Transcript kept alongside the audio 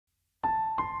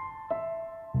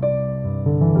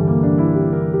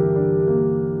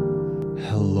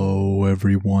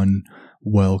everyone.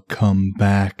 Welcome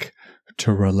back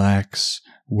to Relax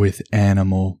with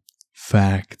Animal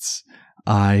Facts.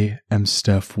 I am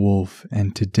Steph Wolf,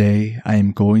 and today I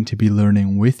am going to be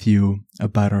learning with you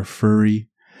about our furry,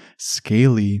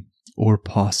 scaly, or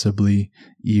possibly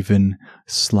even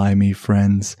slimy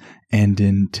friends. And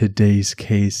in today's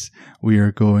case, we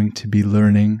are going to be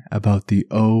learning about the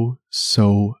oh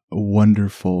so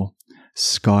wonderful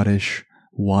Scottish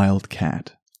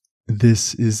Wildcat.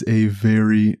 This is a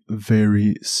very,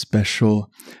 very special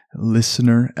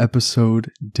listener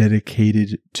episode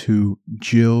dedicated to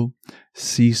Jill,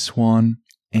 Sea Swan,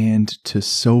 and to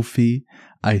Sophie.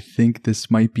 I think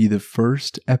this might be the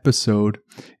first episode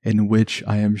in which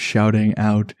I am shouting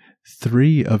out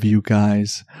 3 of you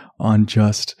guys on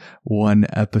just one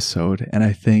episode, and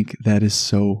I think that is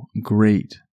so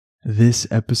great. This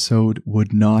episode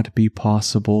would not be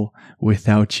possible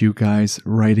without you guys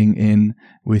writing in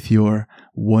with your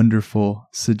wonderful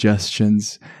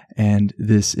suggestions, and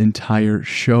this entire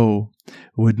show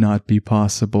would not be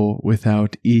possible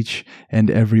without each and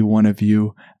every one of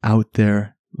you out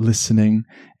there listening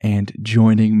and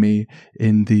joining me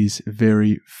in these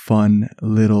very fun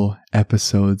little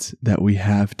episodes that we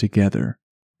have together.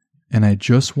 And I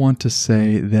just want to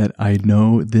say that I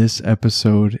know this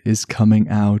episode is coming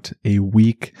out a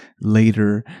week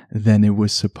later than it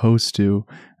was supposed to,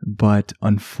 but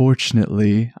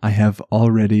unfortunately, I have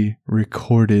already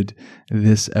recorded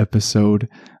this episode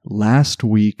last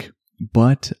week,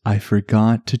 but I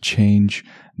forgot to change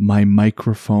my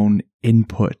microphone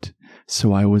input.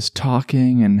 So I was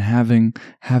talking and having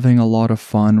a lot of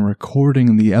fun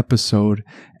recording the episode,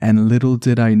 and little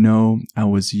did I know I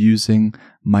was using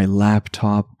my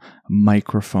laptop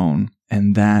microphone,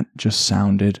 and that just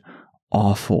sounded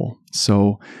awful.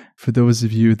 So for those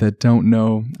of you that don't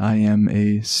know, I am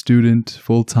a student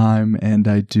full-time, and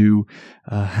I do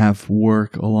have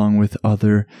work along with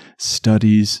other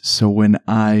studies. So when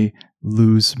I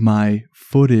lose my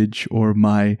footage or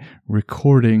my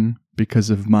recording because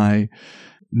of my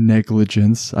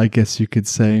negligence, I guess you could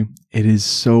say, it is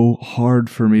so hard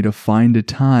for me to find a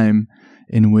time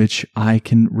in which I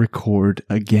can record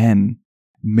again.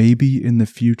 Maybe in the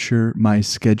future my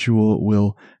schedule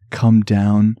will come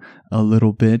down a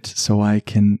little bit so I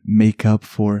can make up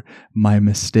for my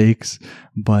mistakes,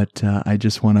 but I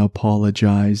just want to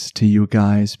apologize to you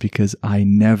guys because I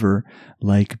never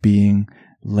like being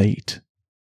late.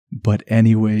 But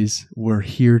anyways, we're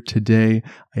here today.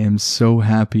 I am so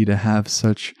happy to have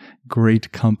such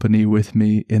great company with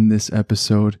me in this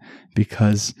episode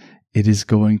because it is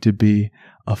going to be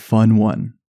a fun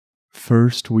one.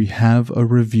 First, we have a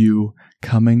review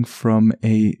coming from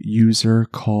a user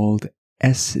called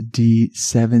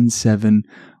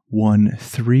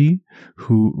SD7713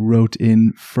 who wrote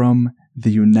in from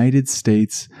the United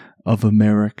States of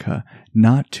America,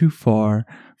 not too far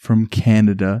from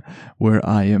Canada, where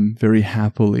I am very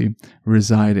happily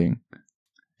residing.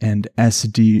 And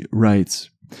SD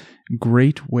writes,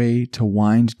 "Great way to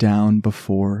wind down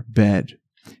before bed.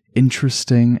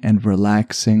 Interesting and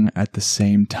relaxing at the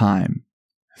same time."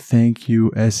 Thank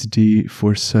you, SD,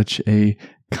 for such a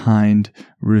kind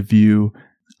review.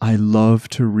 I love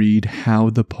to read how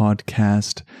the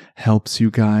podcast helps you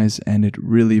guys, and it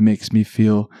really makes me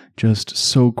feel just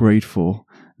so grateful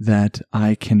that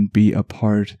I can be a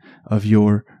part of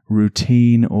your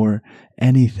routine or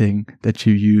anything that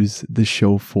you use the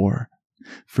show for.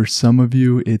 For some of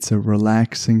you, it's a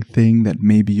relaxing thing that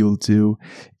maybe you'll do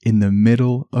in the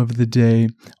middle of the day,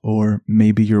 or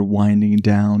maybe you're winding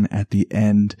down at the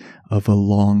end of a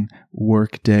long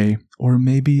work day, or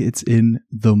maybe it's in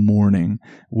the morning,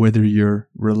 whether you're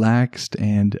relaxed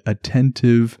and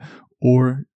attentive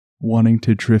or wanting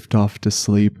to drift off to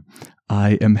sleep.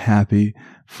 I am happy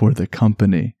for the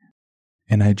company.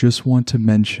 And I just want to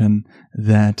mention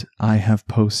that I have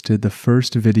posted the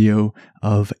first video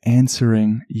of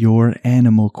answering your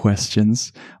animal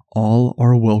questions. All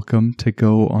are welcome to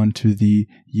go onto the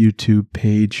YouTube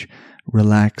page,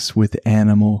 Relax with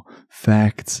Animal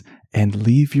Facts, and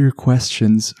leave your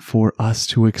questions for us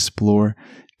to explore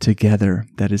together.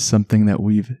 That is something that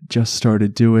we've just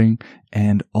started doing,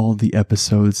 and all the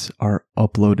episodes are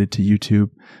uploaded to YouTube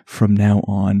from now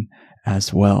on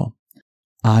as well.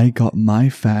 I got my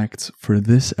facts for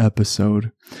this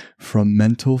episode from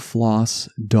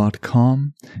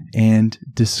mentalfloss.com and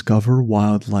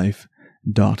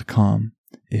discoverwildlife.com.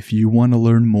 If you want to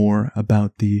learn more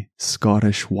about the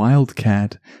Scottish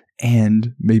Wildcat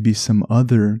and maybe some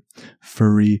other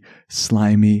furry,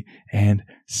 slimy, and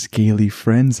scaly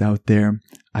friends out there,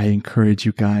 I encourage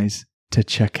you guys to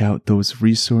check out those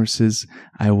resources.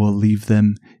 I will leave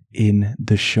them in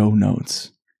the show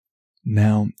notes.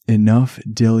 Now, enough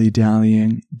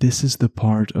dilly-dallying. This is the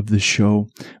part of the show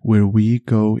where we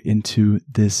go into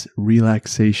this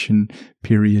relaxation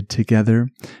period together,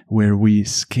 where we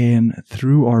scan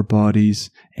through our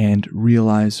bodies and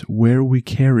realize where we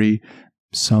carry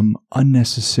some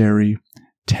unnecessary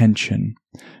tension.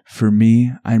 For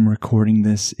me, I'm recording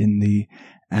this in the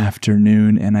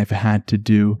afternoon and I've had to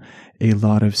do a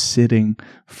lot of sitting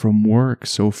from work.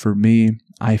 So for me,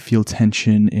 I feel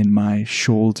tension in my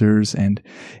shoulders and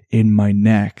in my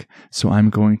neck. So I'm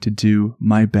going to do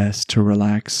my best to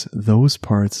relax those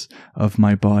parts of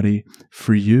my body.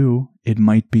 For you, it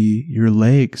might be your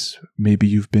legs. Maybe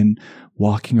you've been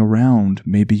walking around.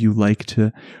 Maybe you like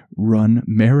to run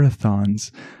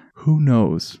marathons. Who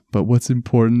knows? But what's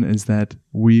important is that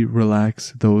we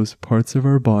relax those parts of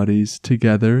our bodies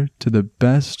together to the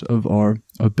best of our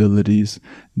abilities.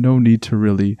 No need to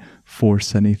really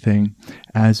force anything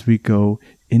as we go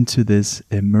into this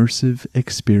immersive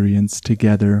experience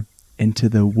together into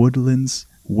the woodlands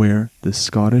where the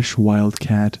Scottish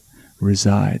wildcat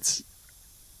resides.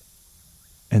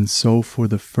 And so for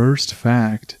the first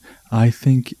fact, I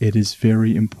think it is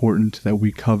very important that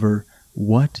we cover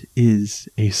what is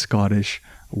a Scottish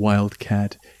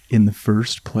wildcat in the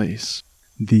first place.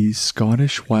 The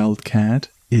Scottish wildcat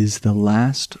is the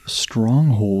last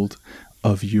stronghold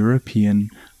of European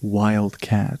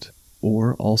wildcat,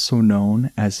 or also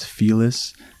known as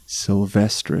Felis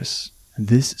sylvestris.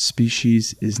 This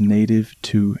species is native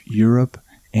to Europe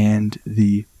and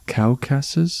the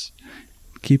Caucasus.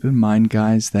 Keep in mind,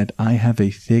 guys, that I have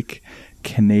a thick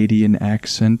Canadian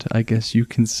accent, I guess you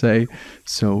can say,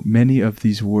 so many of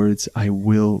these words I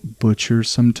will butcher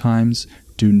sometimes.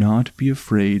 Do not be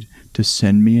afraid to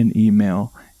send me an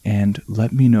email and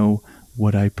let me know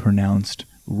what I pronounced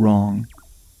wrong.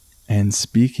 And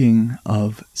speaking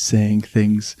of saying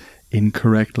things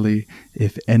incorrectly,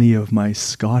 if any of my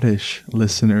Scottish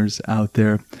listeners out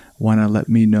there want to let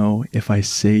me know if I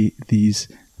say these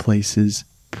places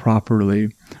properly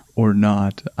or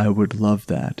not, I would love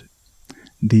that.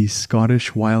 The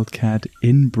Scottish wildcat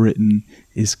in Britain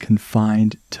is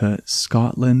confined to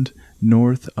Scotland,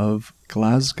 north of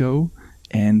Glasgow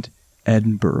and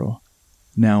Edinburgh.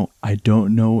 Now, I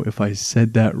don't know if I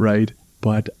said that right,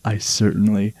 but I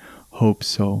certainly hope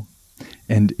so.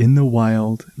 And in the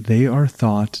wild, they are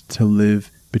thought to live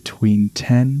between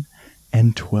 10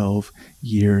 and 12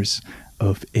 years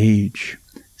of age.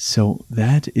 So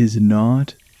that is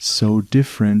not so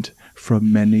different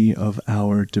from many of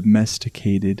our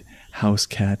domesticated house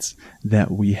cats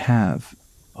that we have.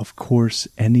 Of course,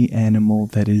 any animal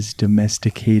that is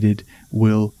domesticated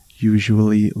will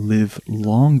usually live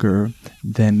longer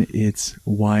than its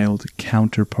wild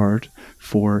counterpart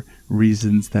for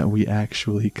reasons that we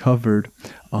actually covered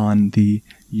on the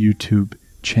YouTube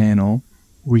channel.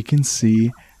 We can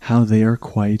see how they are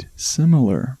quite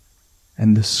similar.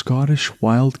 And the Scottish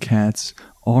wildcats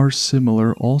are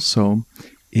similar also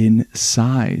in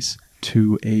size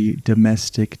to a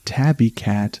domestic tabby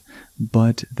cat,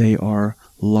 but they are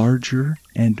larger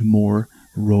and more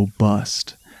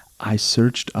robust. I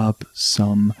searched up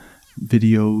some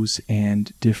videos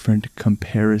and different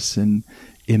comparison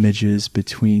images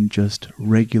between just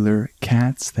regular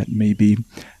cats that maybe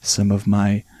some of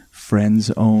my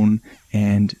friends own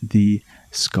and the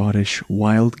Scottish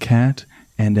wildcat,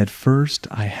 and at first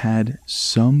I had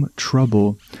some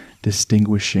trouble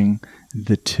distinguishing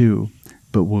the two,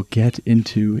 but we'll get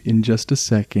into in just a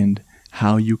second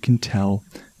how you can tell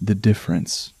the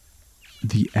difference.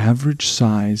 The average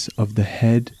size of the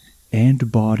head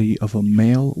and body of a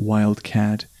male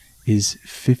wildcat is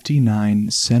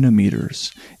 59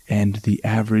 centimeters, and the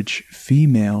average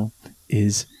female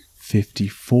is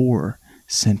 54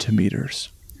 centimeters.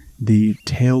 The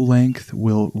tail length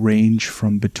will range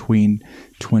from between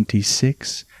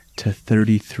 26 to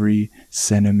 33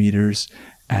 centimeters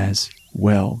as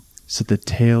well. So the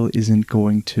tail isn't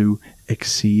going to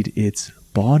exceed its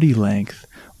body length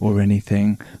or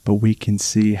anything, but we can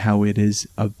see how it is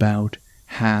about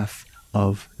half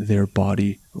of their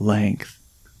body length.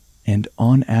 And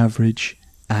on average,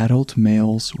 adult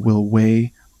males will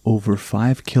weigh over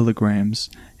 5 kilograms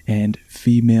and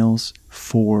females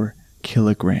 4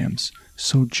 kilograms.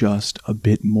 So just a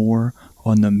bit more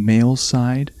on the male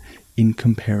side in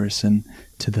comparison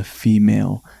to the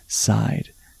female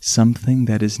side. Something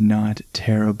that is not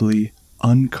terribly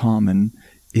uncommon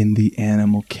in the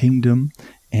animal kingdom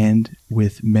and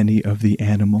with many of the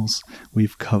animals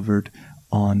we've covered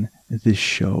on this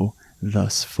show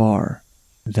thus far.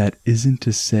 That isn't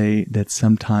to say that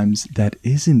sometimes that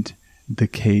isn't the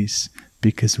case,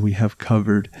 because we have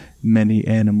covered many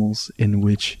animals in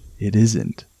which it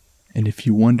isn't. And if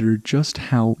you wonder just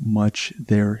how much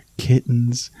their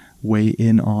kittens weigh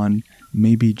in on,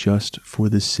 maybe just for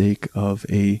the sake of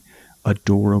a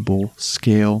adorable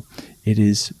scale, it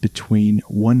is between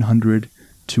 100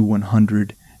 to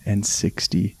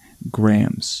 160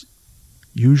 grams.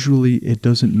 Usually it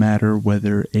doesn't matter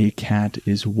whether a cat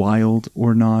is wild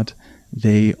or not,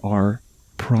 they are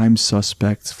prime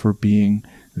suspects for being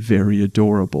very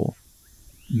adorable.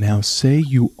 Now say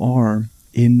you are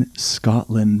in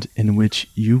Scotland, in which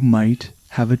you might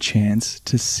have a chance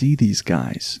to see these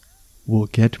guys. We'll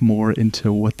get more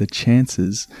into what the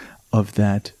chances of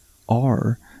that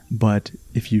are, but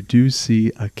if you do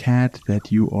see a cat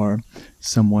that you are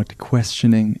somewhat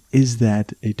questioning, is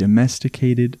that a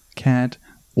domesticated cat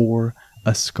or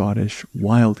a Scottish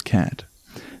wildcat?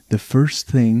 The first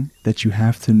thing that you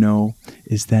have to know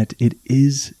is that it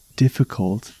is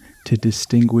difficult to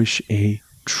distinguish a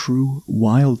true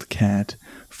wildcat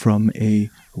from a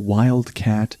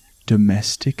wildcat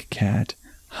domestic cat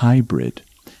hybrid,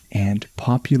 and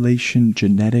population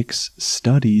genetics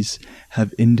studies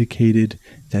have indicated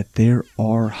that there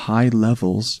are high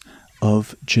levels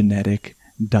of genetic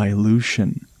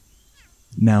dilution.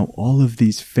 Now, all of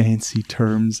these fancy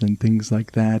terms and things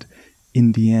like that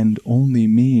in the end only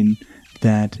mean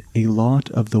that a lot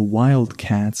of the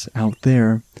wildcats out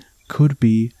there could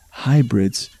be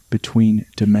hybrids between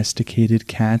domesticated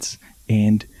cats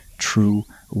and true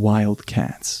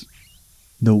wildcats.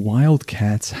 The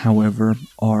wildcats, however,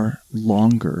 are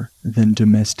longer than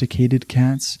domesticated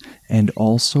cats and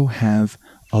also have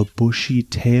a bushy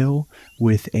tail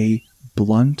with a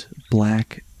blunt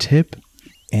black tip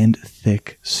and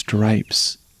thick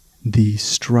stripes. The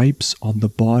stripes on the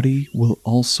body will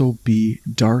also be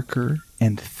darker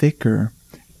and thicker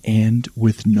and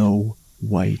with no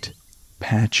white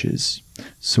patches.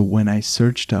 So when I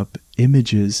searched up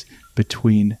images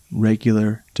between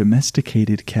regular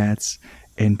domesticated cats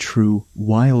and true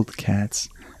wildcats,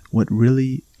 what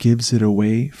really gives it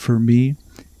away for me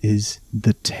is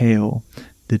the tail.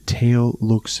 The tail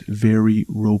looks very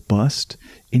robust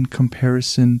in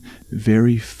comparison,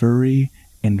 very furry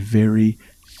and very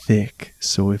thick.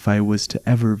 So if I was to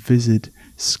ever visit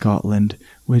Scotland,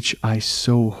 which I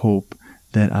so hope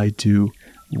that I do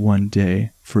one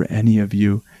day, for any of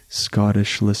you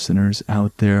Scottish listeners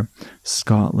out there,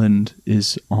 Scotland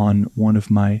is on one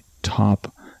of my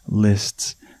top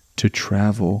lists to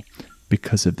travel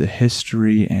because of the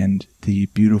history and the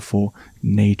beautiful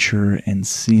nature and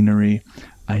scenery.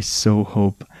 I so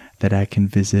hope that I can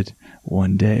visit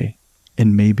one day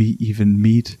and maybe even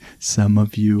meet some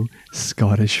of you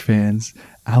Scottish fans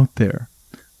out there.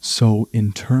 So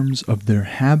in terms of their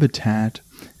habitat,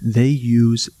 they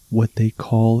use what they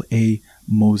call a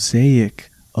mosaic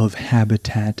of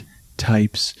habitat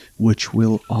types, which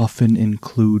will often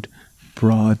include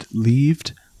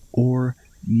broad-leaved or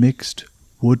mixed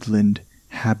woodland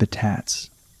habitats,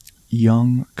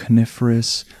 young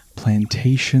coniferous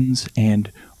plantations,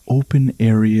 and open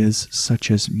areas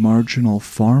such as marginal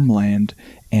farmland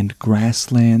and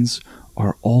grasslands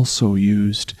are also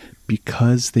used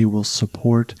because they will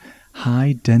support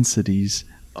high densities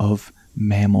of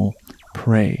mammal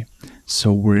prey.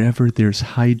 So wherever there's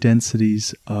high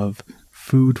densities of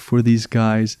food for these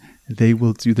guys, they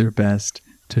will do their best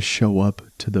to show up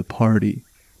to the party.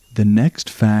 The next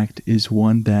fact is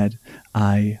one that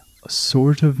I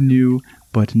sort of knew,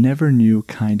 but never knew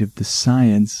kind of the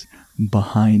science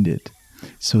behind it.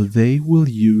 So they will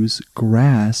use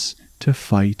grass to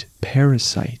fight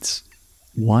parasites.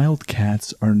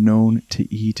 Wildcats are known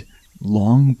to eat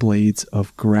long blades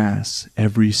of grass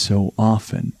every so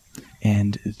often,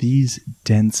 and these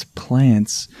dense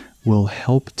plants will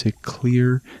help to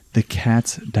clear the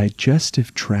cat's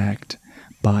digestive tract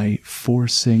by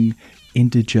forcing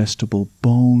indigestible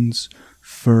bones,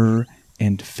 fur,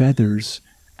 and feathers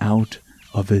out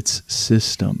of its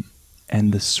system.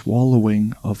 And the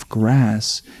swallowing of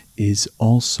grass is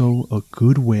also a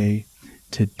good way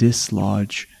to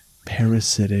dislodge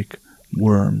parasitic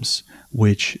worms,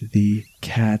 which the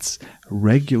cats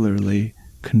regularly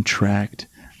contract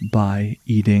by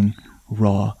eating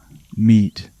raw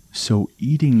meat. So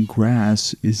eating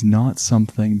grass is not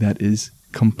something that is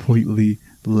completely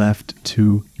left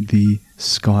to the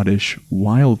Scottish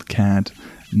wildcat.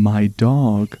 My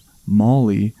dog,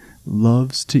 Molly,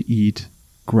 loves to eat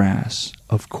grass.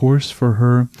 Of course, for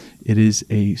her, it is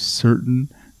a certain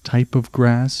type of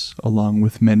grass, along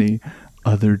with many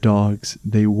other dogs.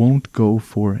 They won't go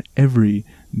for every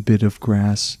bit of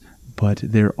grass, but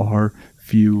there are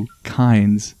few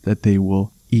kinds that they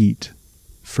will eat.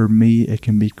 For me, it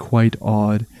can be quite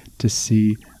odd to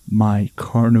see my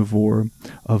carnivore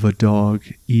of a dog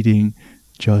eating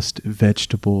just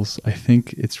vegetables. I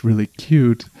think it's really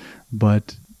cute,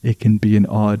 but it can be an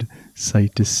odd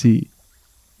sight to see.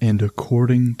 And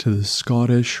according to the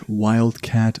Scottish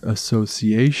Wildcat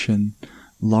Association,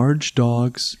 large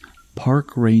dogs,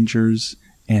 park rangers,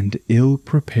 and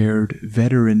ill-prepared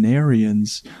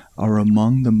veterinarians are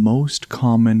among the most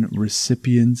common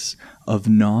recipients of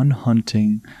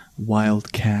non-hunting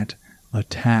wildcat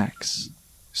attacks.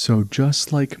 So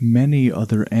just like many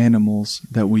other animals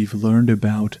that we've learned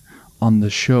about on the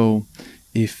show,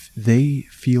 if they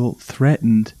feel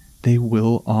threatened, they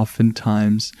will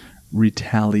oftentimes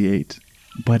retaliate.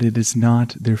 But it is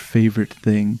not their favorite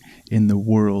thing in the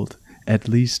world, at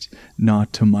least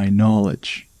not to my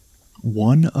knowledge.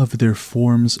 One of their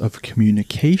forms of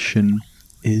communication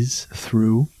is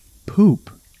through poop.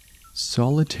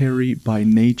 Solitary by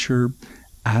nature,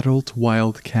 adult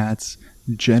wildcats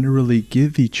generally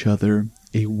give each other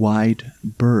a wide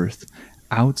berth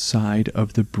outside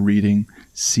of the breeding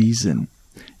season.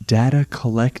 Data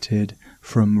collected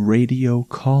from radio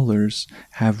collars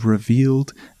have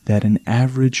revealed that an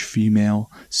average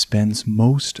female spends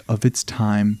most of its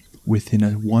time within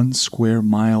a 1 square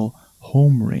mile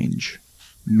home range.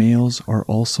 Males are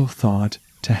also thought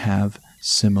to have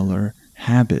similar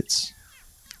habits.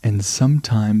 And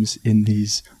sometimes in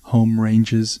these home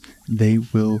ranges, they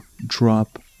will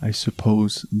drop, I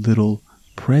suppose, little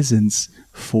presents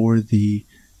for the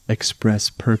express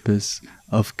purpose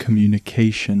of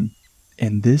communication.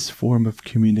 And this form of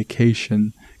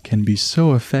communication can be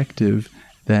so effective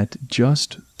that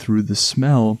just through the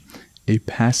smell, a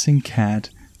passing cat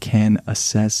can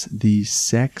assess the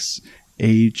sex,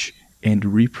 age, and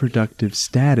reproductive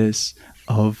status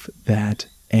of that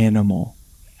animal.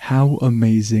 How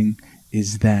amazing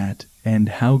is that? And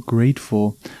how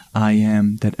grateful I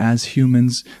am that as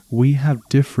humans we have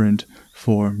different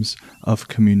forms of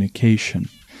communication.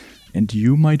 And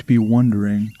you might be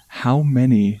wondering how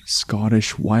many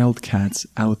Scottish wildcats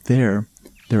out there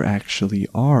actually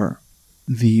are.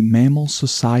 The Mammal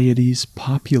Society's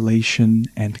population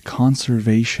and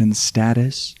conservation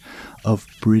status of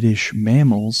British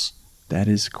mammals, that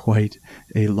is quite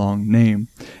a long name,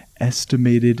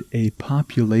 estimated a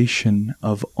population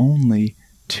of only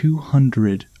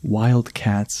 200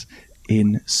 wildcats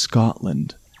in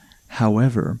Scotland.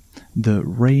 However, the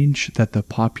range that the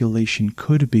population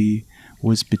could be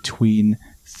was between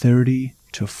 30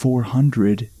 to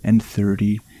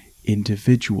 430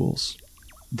 individuals.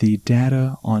 The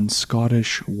data on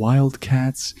Scottish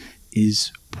wildcats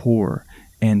is poor,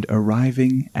 and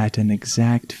arriving at an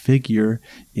exact figure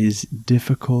is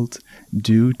difficult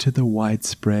due to the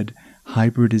widespread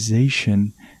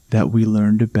hybridization that we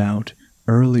learned about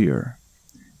earlier.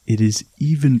 It is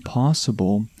even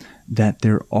possible that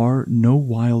there are no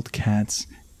wildcats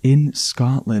in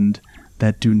Scotland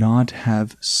that do not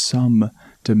have some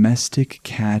domestic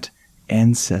cat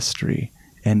ancestry,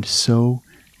 and so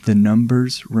the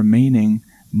numbers remaining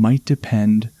might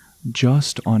depend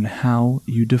just on how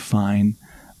you define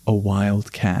a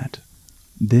wildcat.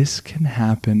 This can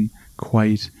happen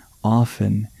quite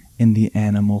often in the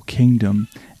animal kingdom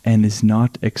and is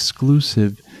not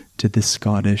exclusive to the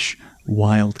Scottish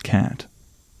wildcat.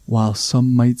 While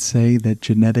some might say that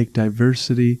genetic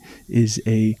diversity is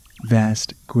a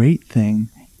vast, great thing,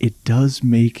 it does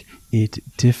make it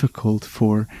difficult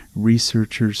for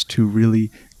researchers to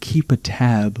really keep a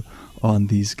tab on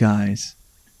these guys.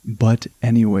 But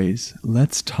anyways,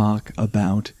 let's talk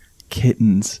about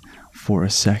kittens for a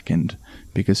second,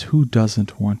 because who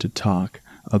doesn't want to talk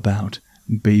about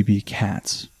baby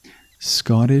cats?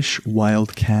 Scottish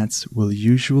wildcats will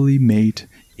usually mate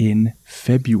in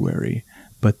February,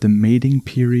 but the mating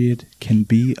period can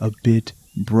be a bit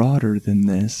broader than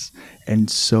this, and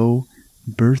so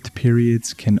birth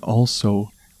periods can also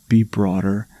be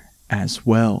broader as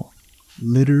well.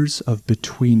 Litters of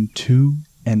between 2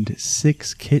 and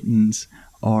 6 kittens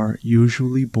are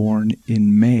usually born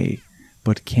in May,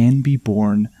 but can be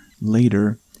born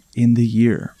later in the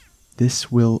year.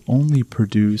 This will only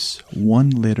produce 1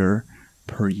 litter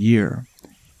per year,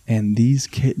 and these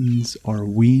kittens are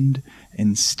weaned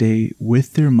and stay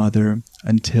with their mother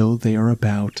until they are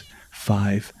about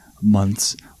 5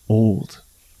 months old.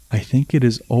 I think it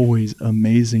is always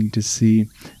amazing to see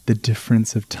the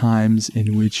difference of times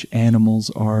in which animals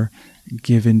are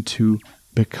given to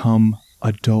become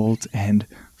adult and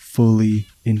fully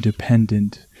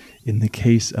independent. In the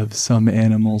case of some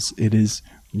animals, it is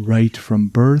right from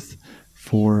birth.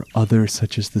 For others,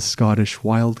 such as the Scottish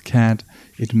wildcat,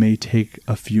 it may take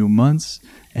a few months,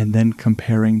 and then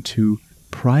comparing to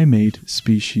primate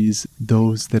species,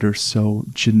 those that are so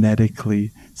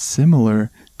genetically similar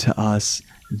to us,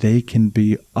 they can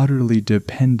be utterly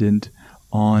dependent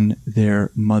on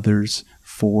their mothers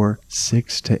for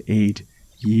 6 to 8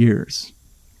 years.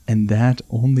 And that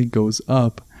only goes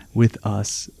up with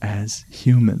us as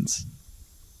humans.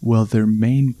 Well, their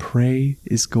main prey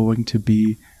is going to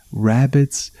be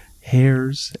rabbits,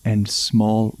 hares, and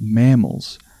small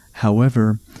mammals.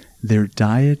 However, their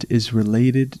diet is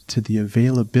related to the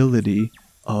availability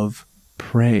of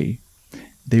prey.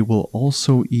 They will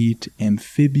also eat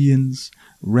amphibians,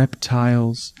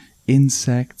 reptiles,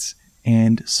 insects,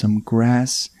 and some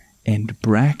grass and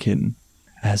bracken,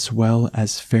 as well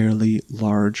as fairly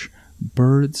large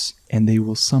birds, and they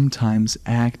will sometimes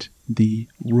act the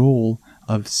role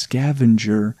of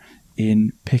scavenger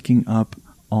in picking up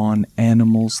on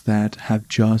animals that have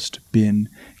just been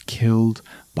killed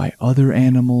by other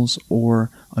animals or,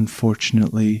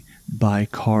 unfortunately, by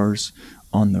cars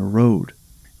on the road.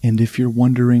 And if you're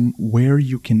wondering where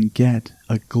you can get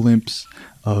a glimpse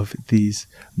of these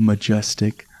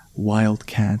majestic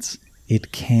wildcats,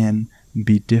 it can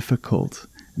be difficult.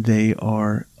 They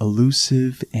are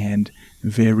elusive and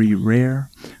very rare,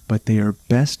 but they are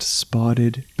best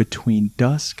spotted between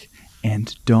dusk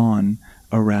and dawn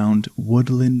around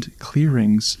woodland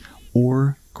clearings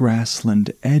or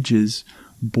grassland edges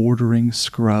bordering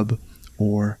scrub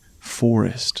or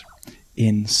forest.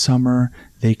 In summer,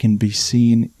 they can be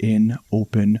seen in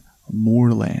open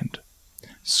moorland.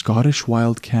 Scottish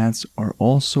wildcats are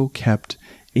also kept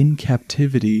in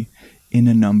captivity in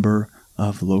a number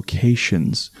of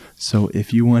locations. So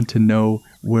if you want to know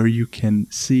where you can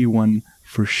see one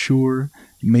for sure,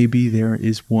 maybe there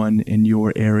is one in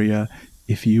your area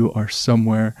if you are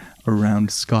somewhere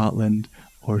around Scotland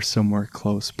or somewhere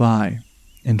close by.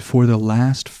 And for the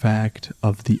last fact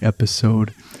of the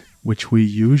episode, which we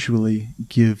usually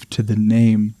give to the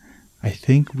name, I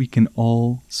think we can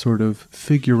all sort of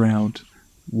figure out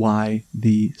why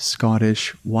the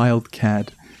Scottish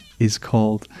wildcat is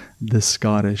called the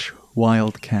Scottish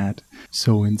Wildcat.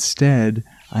 So instead,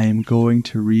 I am going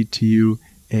to read to you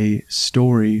a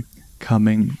story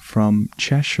coming from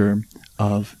Cheshire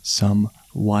of some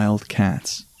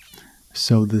wildcats.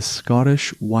 So the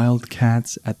Scottish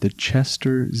wildcats at the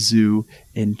Chester Zoo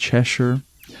in Cheshire,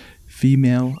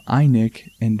 female Einik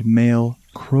and male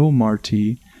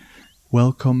Cromarty,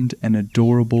 welcomed an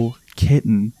adorable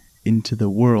kitten into the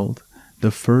world,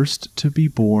 the first to be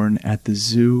born at the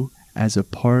zoo as a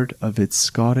part of its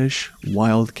Scottish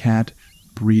wildcat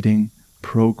breeding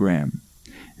program.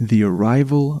 The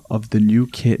arrival of the new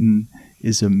kitten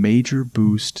is a major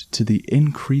boost to the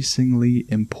increasingly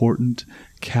important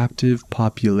captive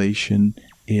population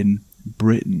in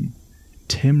Britain.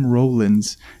 Tim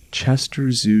Rowlands,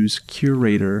 Chester Zoo's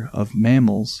curator of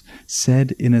mammals,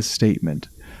 said in a statement,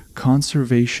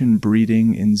 "Conservation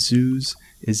breeding in zoos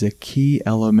is a key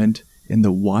element in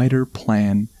the wider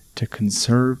plan to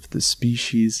conserve the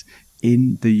species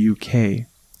in the UK,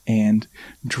 and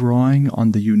drawing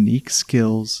on the unique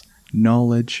skills,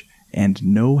 knowledge, and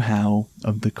know-how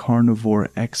of the carnivore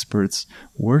experts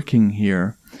working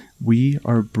here, we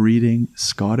are breeding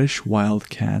Scottish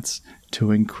wildcats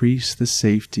to increase the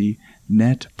safety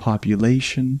net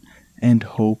population and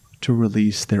hope to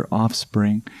release their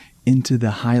offspring into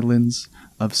the Highlands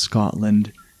of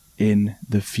Scotland in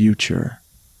the future."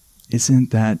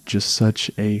 Isn't that just such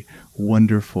a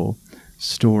wonderful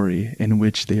story in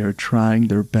which they are trying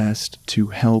their best to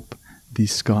help the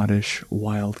Scottish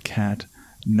wildcat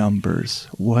numbers?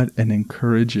 What an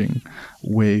encouraging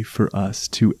way for us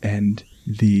to end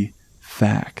the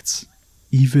facts.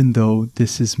 Even though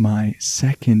this is my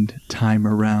second time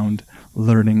around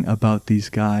learning about these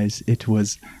guys, it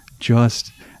was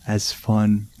just as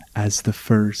fun as the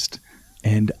first,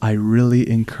 and I really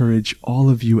encourage all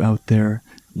of you out there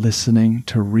listening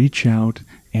to reach out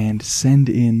and send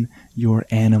in your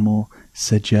animal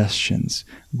suggestions.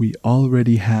 We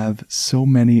already have so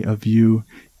many of you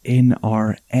in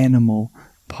our animal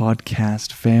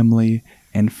podcast family,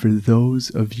 and for those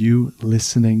of you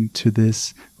listening to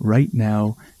this right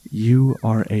now, you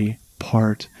are a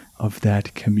part of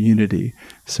that community.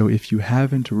 So if you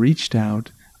haven't reached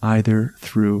out either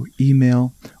through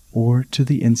email or to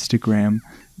the Instagram,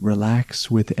 Relax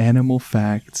with Animal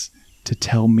Facts, to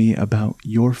tell me about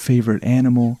your favorite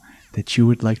animal that you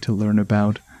would like to learn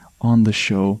about on the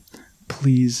show,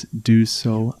 please do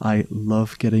so. I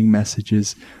love getting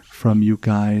messages from you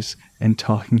guys and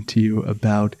talking to you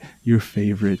about your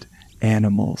favorite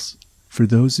animals. For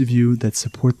those of you that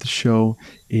support the show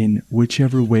in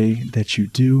whichever way that you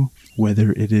do,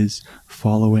 whether it is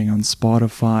following on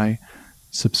Spotify,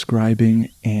 subscribing,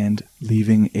 and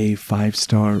leaving a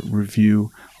 5-star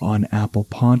review on Apple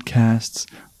Podcasts,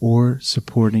 or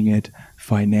supporting it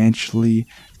financially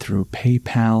through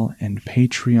PayPal and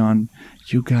Patreon.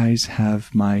 You guys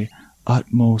have my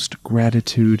utmost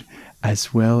gratitude,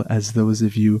 as well as those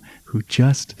of you who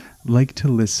just like to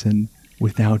listen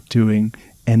without doing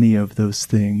any of those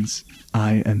things.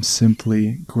 I am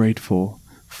simply grateful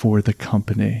for the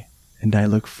company, and I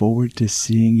look forward to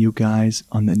seeing you guys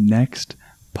on the next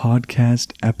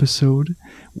podcast episode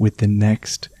with the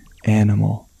next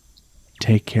animal.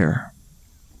 Take care.